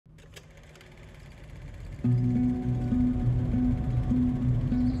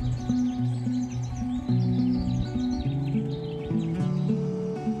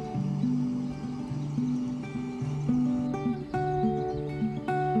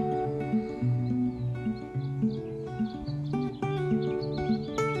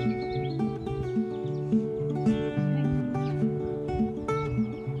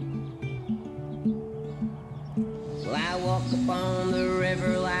Upon the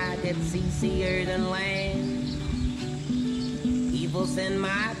river like it's easier than land. Evil's in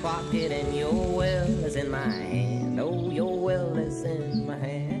my pocket and your will is in my hand. Oh, your will is in my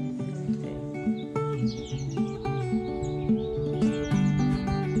hand.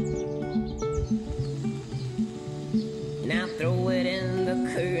 Now throw it in the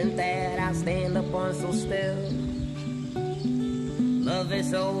current that I stand upon so still. Love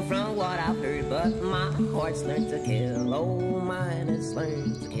is old from what I've heard, but my heart's learned to kill. Oh, mine has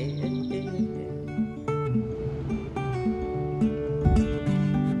learned to kill.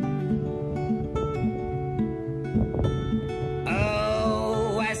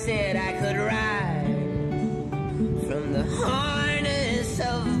 Oh, I said I could ride from the harness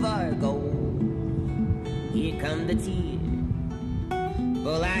of our gold. Here come the tears,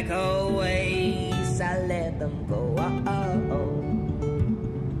 but like always, I let them go. Oh.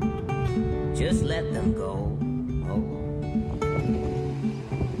 Just let them go. Oh.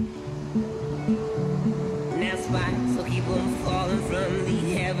 Now spikes will keep them falling from the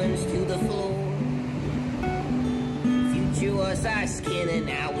heavens to the floor. Future was our skin and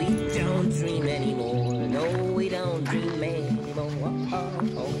now we don't dream anymore. No, we don't dream anymore.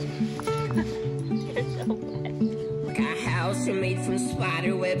 Oh. You're so bad. Like our house are made from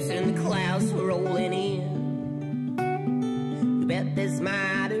spider webs and the clouds were rolling in. Bet this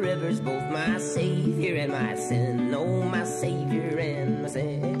mighty river's both my savior and my sin. Oh, my savior and my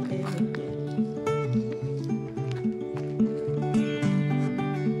sin.